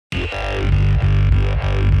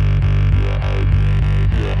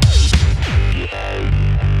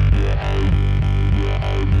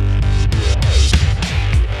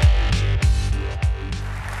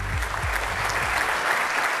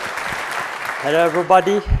Hello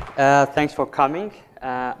everybody, thanks for coming.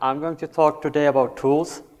 I'm going to talk today about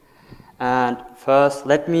tools. And first,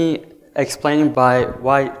 let me explain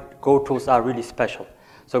why Go tools are really special.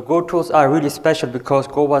 So Go tools are really special because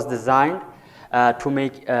Go was designed to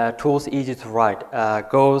make tools easy to write.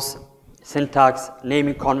 Go's syntax,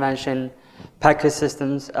 naming convention, package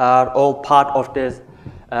systems are all part of this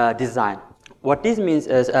design. What this means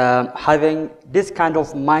is having this kind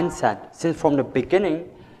of mindset since from the beginning,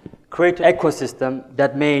 create an ecosystem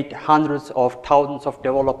that made hundreds of thousands of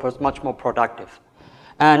developers much more productive.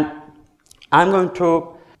 And I'm going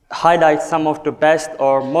to highlight some of the best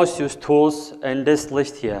or most used tools in this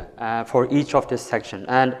list here for each of this section.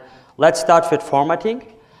 And let's start with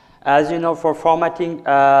formatting. As you know, for formatting,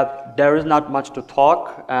 there is not much to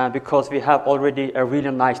talk because we have already a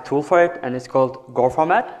really nice tool for it, and it's called Go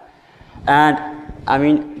Format. And I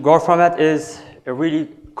mean, Go Format is a really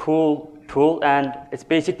cool tool, and it's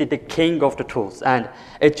basically the king of the tools, and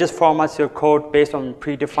it just formats your code based on a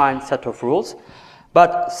predefined set of rules.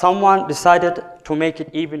 But someone decided to make it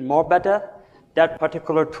even more better. That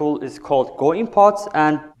particular tool is called Go Imports,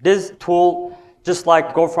 and this tool, just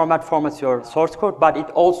like Go Format, formats your source code, but it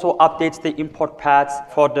also updates the import paths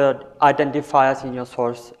for the identifiers in your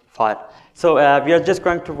source file. So we are just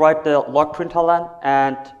going to write the log println,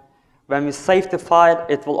 and when we save the file,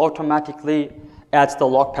 it will automatically add the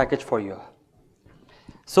log package for you.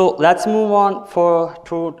 So let's move on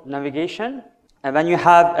to navigation. And when you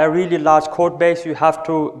have a really large code base, you have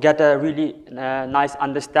to get a really nice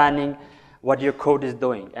understanding what your code is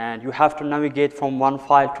doing. And you have to navigate from one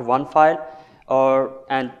file to one file,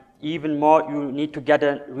 and even more, you need to get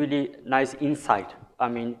a really nice insight. I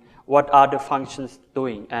mean, what are the functions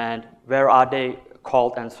doing, and where are they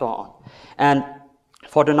called, and so on. And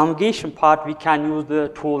for the navigation part, we can use the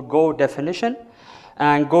tool Go Definition.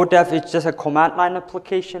 And GoDef is just a command line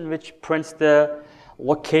application which prints the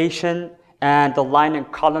location and the line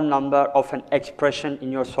and column number of an expression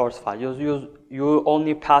in your source file. You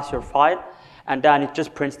only pass your file, and then it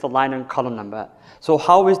just prints the line and column number. So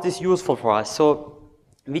how is this useful for us? So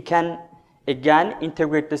we can, again,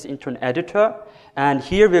 integrate this into an editor. And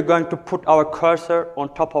here we're going to put our cursor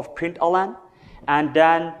on top of println and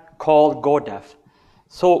then call GoDef.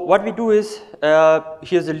 So what we do is,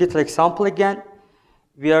 here's a little example again.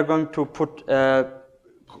 We are going to call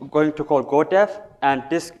GoDef, and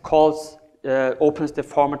this opens the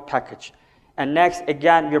format package. And next,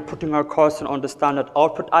 again, we are putting our cursor on the standard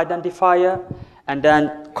output identifier, and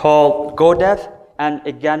then call GoDef, and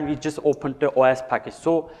again, we just opened the OS package.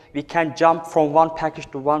 So we can jump from one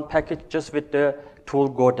package to one package just with the tool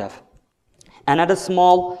GoDef. Another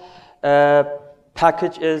small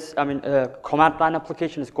package is, command line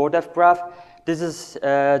application is GoDef Graph. This is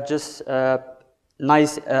just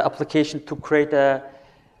nice application to create a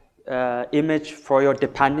image for your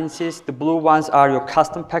dependencies. The blue ones are your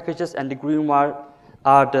custom packages, and the green one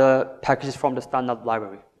are the packages from the standard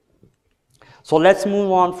library. So let's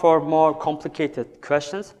move on for more complicated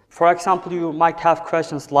questions. For example, you might have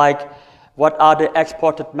questions like, what are the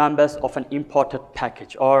exported members of an imported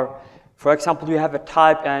package? Or, for example, you have a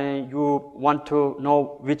type and you want to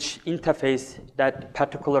know which interface that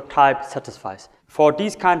particular type satisfies. For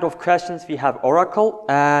these kind of questions, we have Oracle,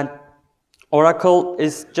 and Oracle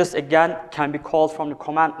is just, again, can be called from the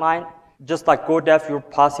command line. Just like GoDef, you're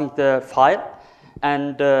passing the file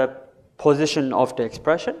and the position of the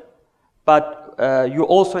expression. But you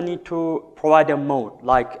also need to provide a mode,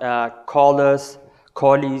 like callers,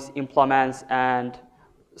 callees, implements, and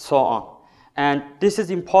so on. And this is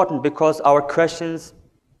important because our questions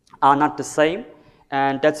are not the same,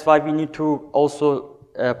 and that's why we need to also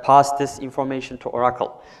pass this information to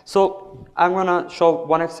Oracle. So I'm going to show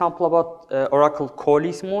one example about Oracle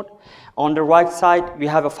callees mode. On the right side, we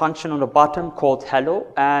have a function on the bottom called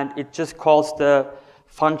hello, and it just calls the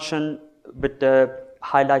function with the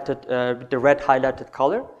highlighted, with the red highlighted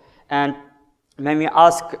color. And when we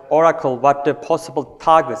ask Oracle what the possible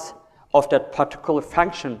targets of that particular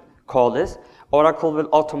function call is, Oracle will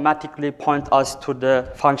automatically point us to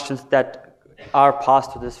the functions that are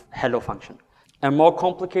passed to this hello function. A more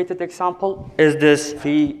complicated example is this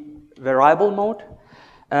free variable mode.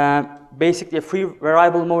 Basically, a free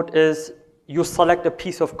variable mode is you select a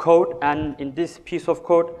piece of code, and in this piece of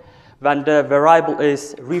code, when the variable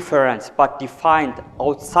is referenced but defined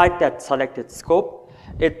outside that selected scope,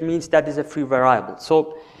 it means that is a free variable.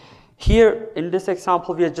 So here in this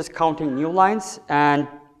example, we are just counting new lines and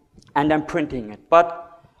then printing it.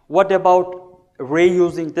 But what about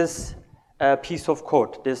reusing this piece of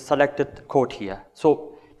code, this selected code here?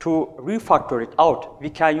 So to refactor it out, we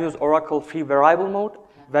can use Oracle free variable mode.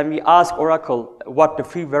 when we ask Oracle what the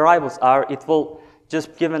free variables are, it will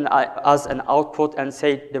just give us an output and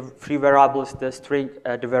say the free variable is the string,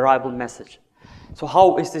 the variable message. So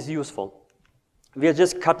how is this useful? We are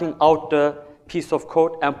just cutting out the piece of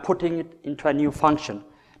code and putting it into a new function.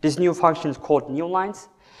 This new function is called newlines,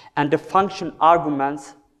 and the function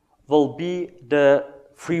arguments will be the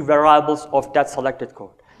free variables of that selected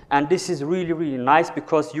code. And this is really, really nice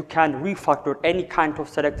because you can refactor any kind of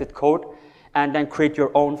selected code and then create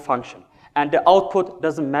your own function. And the output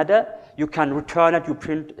doesn't matter. You can return it,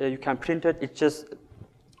 you can print it, it's just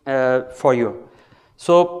for you.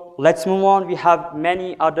 So let's move on. We have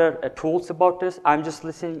many other tools about this. I'm just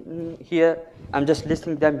listing here. I'm just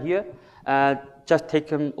listing them here. Just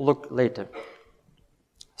take a look later.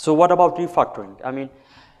 So what about refactoring? I mean,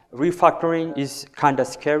 refactoring is kind of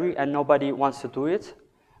scary and nobody wants to do it.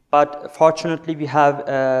 But fortunately, we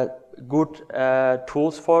have good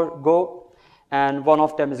tools for Go. And one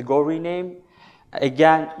of them is Go rename.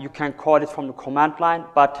 Again, you can call it from the command line,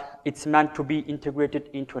 but it's meant to be integrated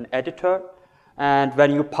into an editor. And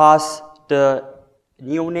when you pass the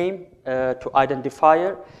new name to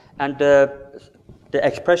identifier and the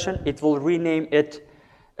expression, it will rename it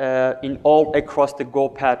in all across the Go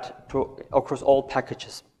path across all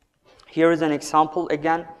packages. Here is an example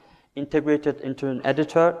again, integrated into an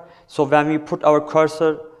editor. So when we put our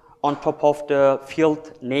cursor on top of the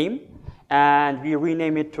field name and we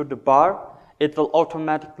rename it to the bar, it will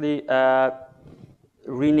automatically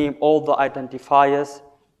rename all the identifiers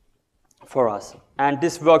for us. And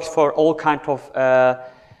this works for all kinds of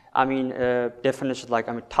definitions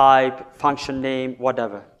like type, function name,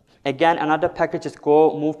 whatever. Again, another package is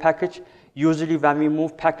Go move package. Usually when we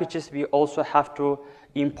move packages, we also have to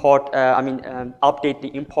import, update the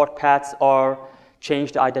import paths or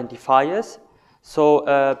change the identifiers. So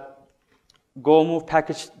Go move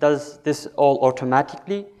package does this all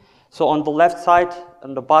automatically. So on the left side,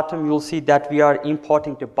 on the bottom, you'll see that we are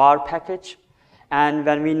importing the bar package. And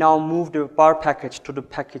when we now move the bar package to the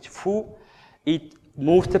package foo, it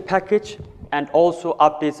moves the package and also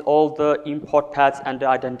updates all the import paths and the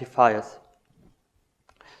identifiers.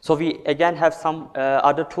 So we again have some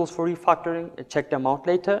other tools for refactoring. Check them out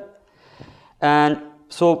later. And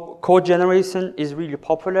so code generation is really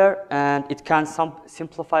popular, and it can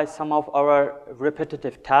simplify some of our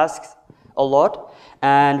repetitive tasks a lot.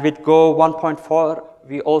 And with Go 1.4,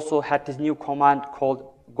 we also had this new command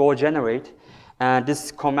called Go generate. And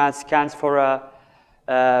this command scans for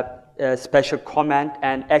a special command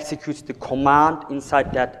and executes the command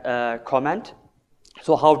inside that command.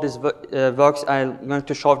 So how this works, I'm going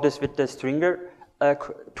to show this with the stringer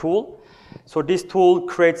tool. So this tool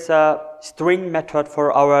creates a string method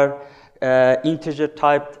for our integer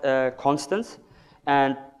typed constants.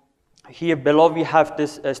 And here below we have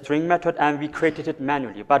this string method, and we created it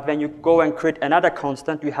manually. But when you go and create another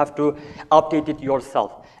constant, you have to update it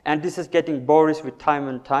yourself. And this is getting boring with time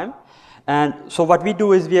and time. And so what we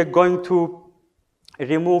do is we are going to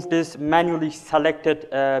remove this manually selected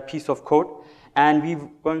piece of code, and we're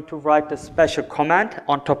going to write a special command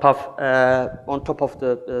on top of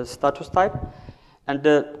the status type. And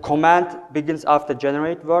the command begins after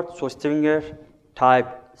generate word, so stringer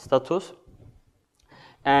type status.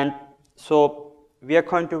 And so we are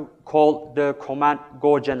going to call the command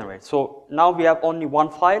go generate. So now we have only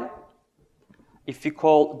one file. If we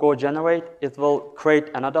call go generate, it will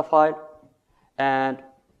create another file. And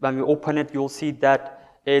when we open it, you'll see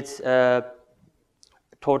that it's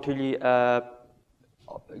totally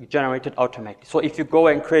generated automatically. So if you go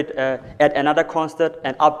and add another constant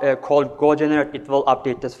and call go generate, it will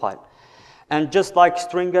update this file. And just like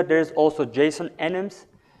stringer, there is also JSON enums.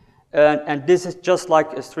 And this is just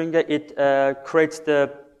like a stringer. It creates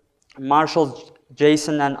the marshal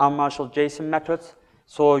JSON and unmarshal JSON methods.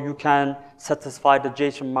 So you can satisfy the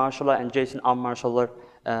JSON marshaller and JSON unmarshaller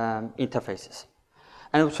interfaces.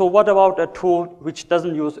 And so what about a tool which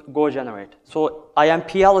doesn't use Go generate? So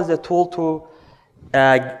IMPL is a tool to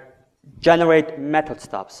generate method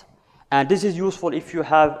stubs. And this is useful if you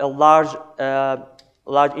have a large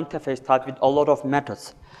interface type with a lot of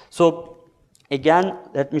methods. So again,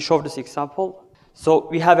 let me show this example. So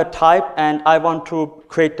we have a type, and I want to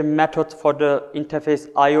create the method for the interface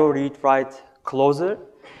IO read write closer.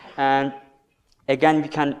 And again, we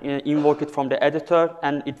can invoke it from the editor,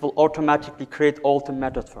 and it will automatically create all the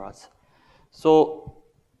methods for us. So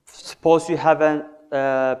suppose you have a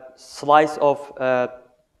slice of a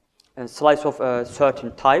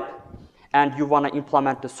certain type, and you want to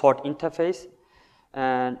implement the sort interface,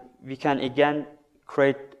 and we can again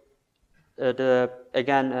create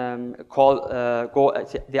call the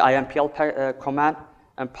IMPL command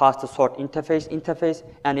and pass the sort interface,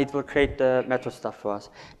 and it will create the method stuff for us.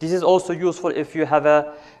 This is also useful if you have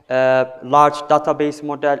a large database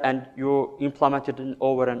model and you implement it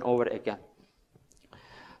over and over again.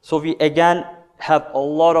 So we again have a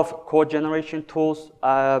lot of code generation tools.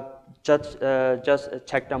 Just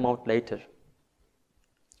check them out later.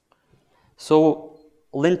 So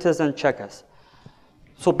linters and checkers.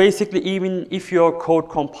 So basically, even if your code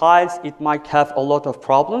compiles, it might have a lot of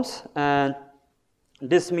problems. And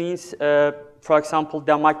this means, for example,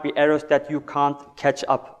 there might be errors that you can't catch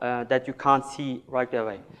up, that you can't see right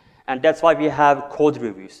away. And that's why we have code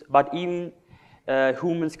reviews. But even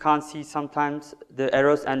humans can't see sometimes the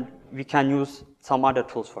errors, and we can use some other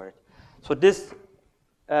tools for it. So this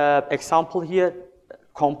example here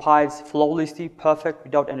compiles flawlessly, perfect,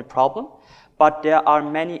 without any problem. But there are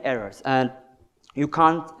many errors. And you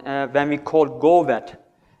can't, when we call govet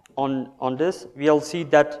on this, we'll see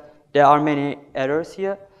that there are many errors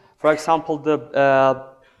here. For example, the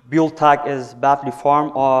build tag is badly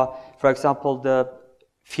formed, or for example, the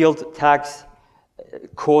field tags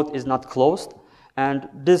code is not closed. And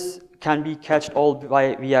this can be catched all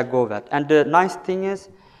via govet. And the nice thing is,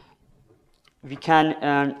 we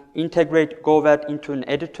can integrate govet into an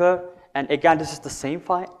editor. And again, this is the same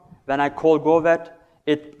file. When I call govet,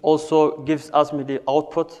 it also gives us the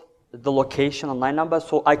output, the location and line number,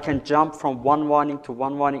 so I can jump from one warning to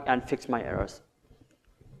one warning and fix my errors.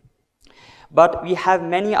 But we have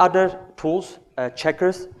many other tools,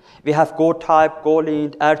 checkers. We have gotype,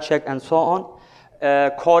 golint, aircheck, and so on.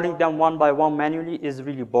 Calling them one by one manually is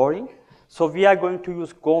really boring. So we are going to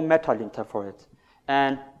use Go metalinter for it.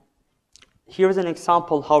 And here's an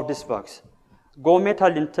example how this works. Go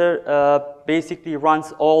metalinter basically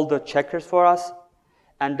runs all the checkers for us,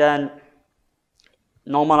 and then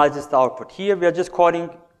normalizes the output. Here we are just calling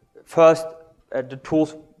first the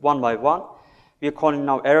tools one by one. We are calling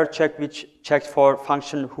now error check, which checks for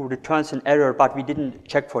function who returns an error, but we didn't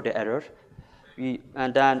check for the error.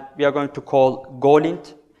 And then we are going to call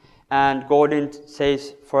golint, and golint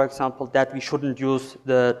says, for example, that we shouldn't use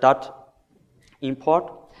the dot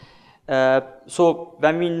import. So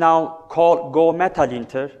when we now call go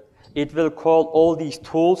metalinter, it will call all these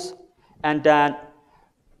tools and then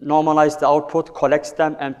normalize the output, collects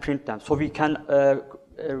them, and print them. So we can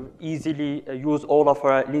easily use all of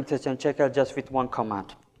our linters and checkers just with one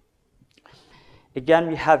command. Again,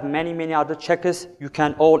 we have many other checkers. You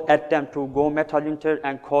can all add them to Go metalinter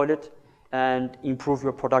and call it and improve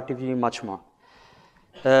your productivity much more.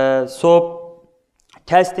 So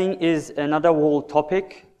testing is another whole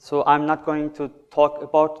topic. So I'm not going to talk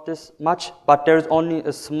about this much, but there's only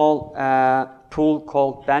a small tool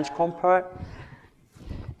called bench compare.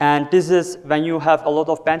 And this is when you have a lot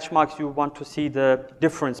of benchmarks, you want to see the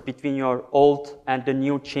difference between your old and the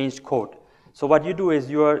new changed code. So what you do is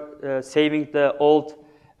you are saving the old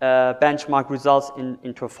benchmark results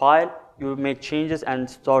into a file. You make changes and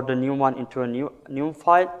store the new one into a new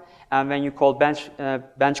file. And when you call bench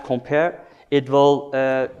compare, it will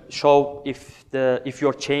show if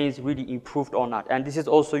your change really improved or not. And this is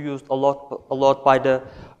also used a lot by the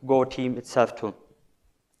Go team itself too.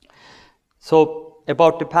 So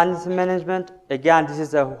about dependency management, again, this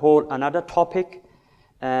is a whole another topic,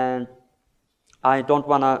 and I don't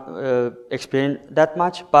want to explain that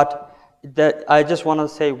much, but I just want to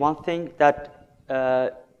say one thing, that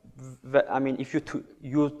I mean, if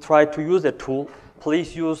you try to use a tool,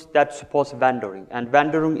 please use that supports vendoring. And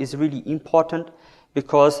vendoring is really important,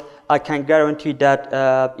 because I can guarantee that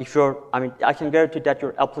I can guarantee that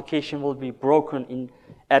your application will be broken in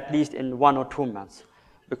at least in 1 or 2 months,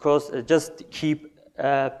 because just keep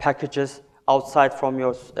packages outside from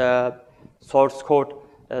your source code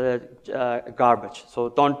garbage. So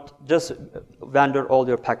don't just vendor all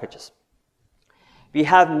your packages. We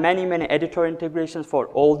have many editor integrations for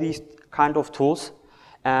all these kind of tools,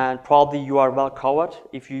 and probably you are well covered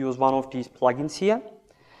if you use one of these plugins here.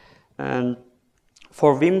 And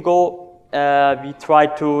for WimGo, we try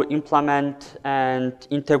to implement and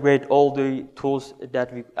integrate all the tools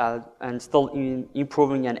that we and still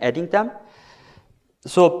improving and adding them.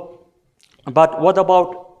 So, but what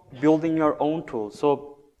about building your own tools?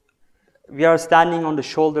 So we are standing on the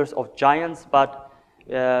shoulders of giants, but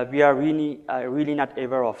we are really not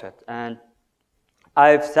aware of it. And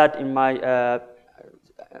I've said in my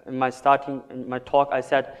talk, I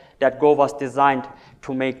said that Go was designed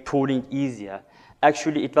to make tooling easier.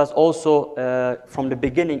 Actually, it was also from the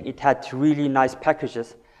beginning, it had really nice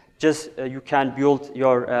packages. Just you can build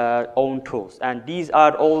your own tools, and these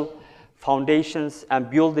are all foundations and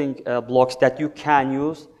building blocks that you can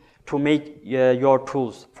use to make your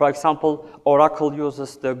tools. For example, Oracle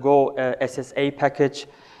uses the Go SSA package,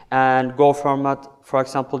 and Go format, for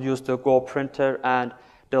example, use the Go printer and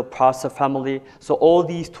the parser family. So all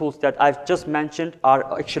these tools that I've just mentioned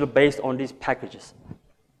are actually based on these packages.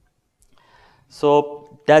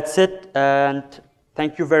 So that's it, and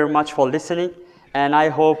thank you very much for listening. And I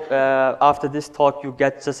hope after this talk you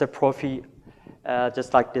get just a profi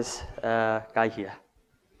just like this guy here.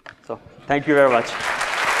 So thank you very much.